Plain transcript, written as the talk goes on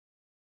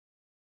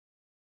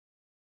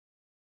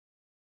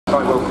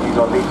Fairey Wilson use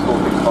our lead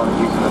swordfish pilot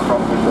using the front,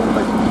 who's got the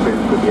most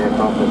experience with the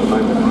aircraft at the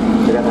moment.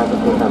 We then have, of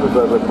course, have a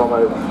verbo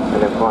commo, and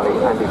then finally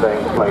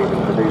anti-vane plane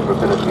and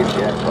manoeuvrability of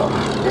the aircraft.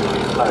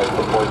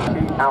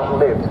 She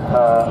outlived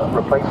her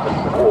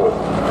replacements in war,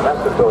 and that's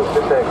because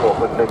this aircraft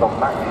would live on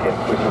match ships,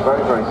 which are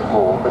very, very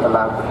small, but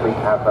allowed the fleet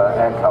to have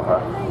air cover,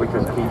 which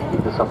was key to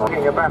keep the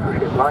submarine. Looking at a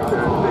battleship like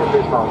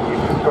this one you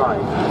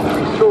described,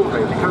 it's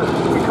extraordinary because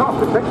you can't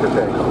protect this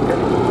aircraft, can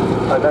you?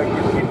 I know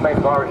she's made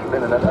of Irish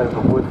linen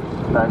over wood,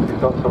 and she's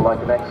got sort of like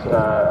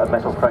a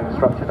metal frame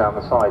structure down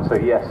the side, so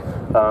yes,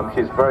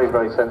 she's very,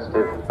 very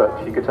sensitive, but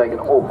she could take an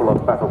awful lot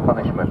of battle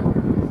punishment.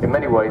 In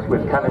many ways,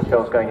 with cannon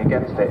shells going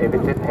against it, if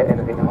it didn't hit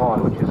anything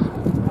hard, which is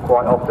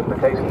quite often the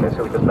case in this,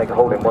 it would just make a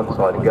hole in one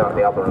side and go out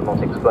the other and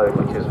not explode,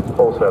 which is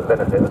also a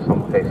benefit of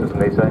some cases in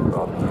these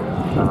aircraft.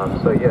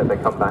 So yeah, they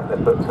come back, they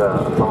put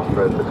a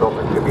plaster over the top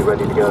and should be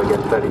ready to go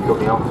again fairly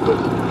shortly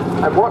afterwards.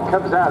 And what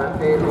comes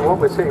out in what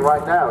we're seeing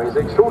right now is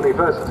extraordinary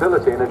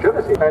versatility and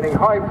agility, earning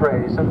high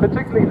praise, and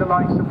particularly the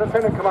likes of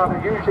Lieutenant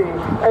Commander Eugene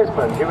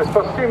Esmond, who was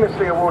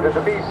posthumously awarded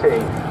the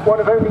BC, one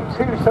of only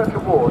 2 such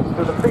awards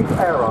to the Fleet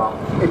Air Arm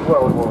in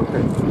World War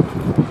II.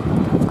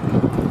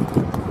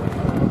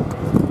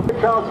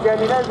 Chance again,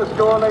 you know the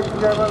score, ladies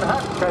and gentlemen.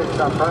 Hat to change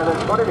some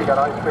pilots. What have you got?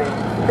 Ice cream.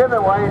 Give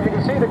them away. As you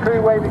can see the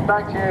crew waving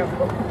back to you.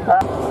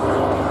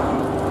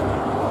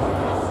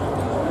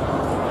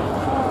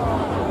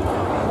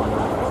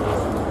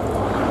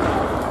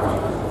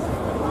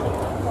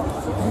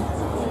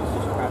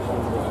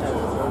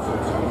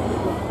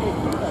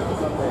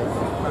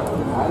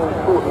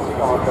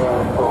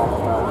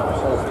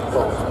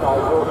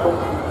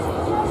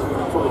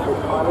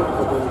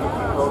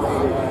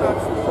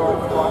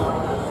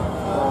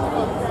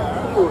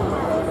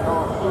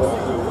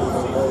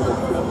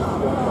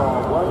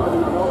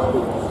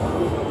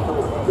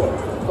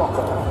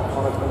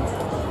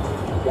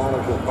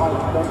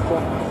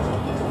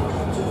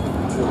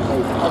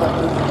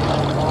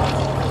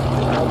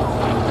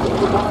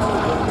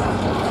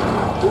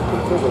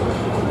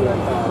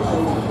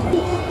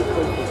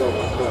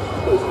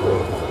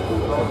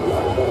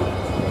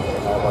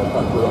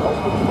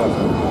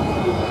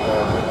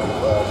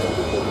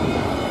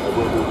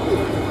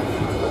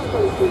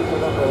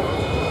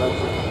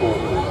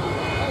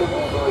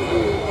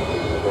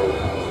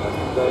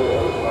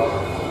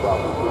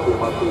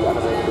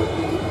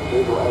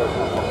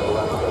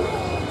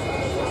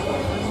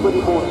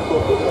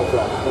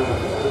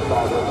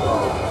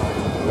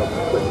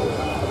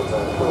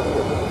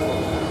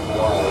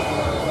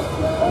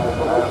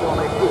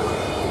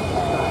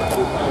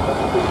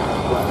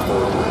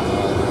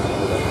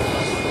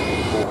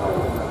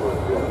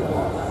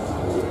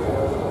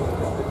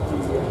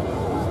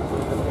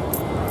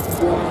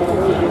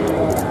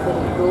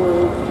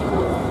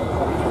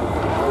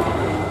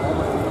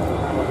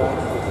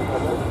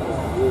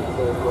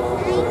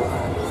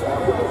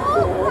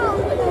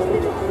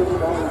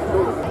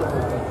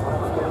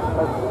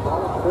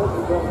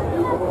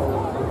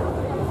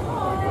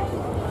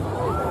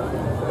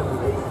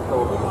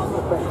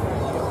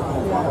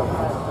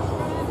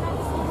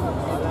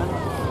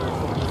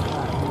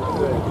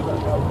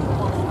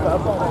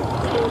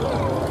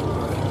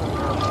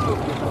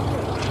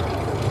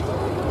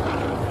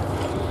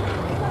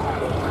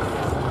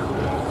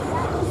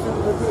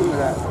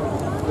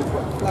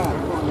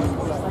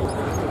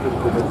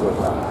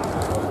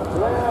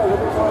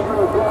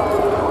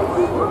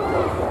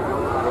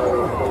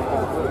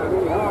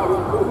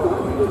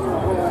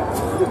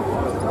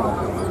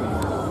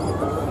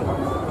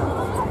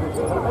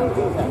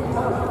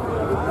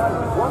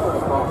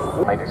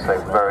 Made it so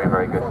very,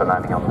 very good for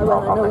landing on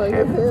the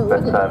ship.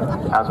 But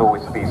as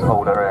always, these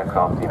older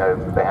aircraft, you know,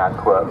 they had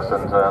quirks,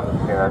 and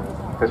you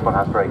know, this one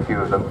has very few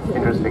of them.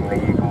 Interestingly,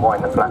 you can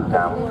wind the flap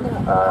down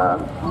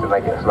to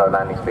make it a slow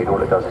landing speed.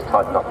 All it does is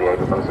tighten up the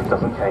ailerons and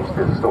doesn't change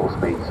the stall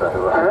speed. So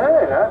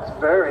hey, that's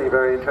very,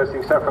 very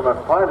interesting stuff from a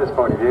pilot's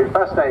point of view.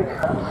 Fascinating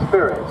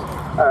spirit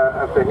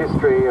of the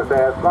history of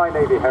their Flying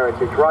Navy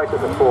heritage right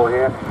at the fore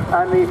here.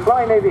 And the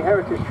Flying Navy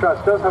Heritage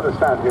Trust does have a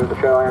stand here at the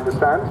show, I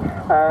understand.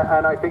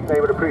 And I think they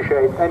would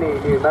appreciate any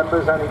new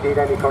members and indeed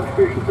any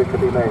contributions that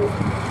could be made.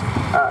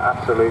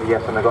 Absolutely,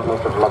 yes, and they've got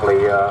lots of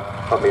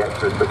lovely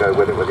extras to go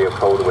with it, whether you're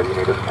cold or whether you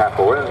need a cap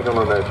or anything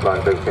along those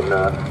lines. They can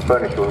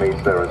furnish your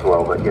needs there as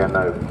well. But yeah,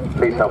 no,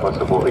 please help us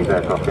support these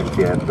aircraft into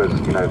the air, because,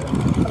 you know,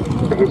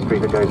 the history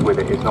that goes with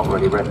it is not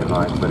really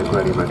recognised, but it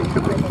really, really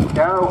should be.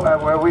 Yeah,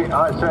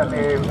 I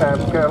certainly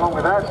go along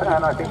with that,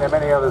 and I think there are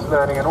many others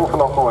learning an awful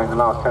lot more in the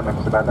last 10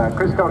 minutes about that.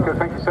 Chris Coldco,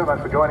 thank you so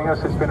much for joining us.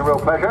 It's been a real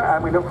pleasure,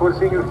 and we look forward to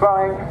seeing you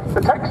flying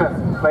the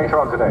Texan later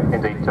on today.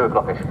 Indeed, 2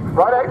 o'clockish.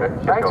 Right,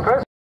 thanks,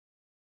 Chris.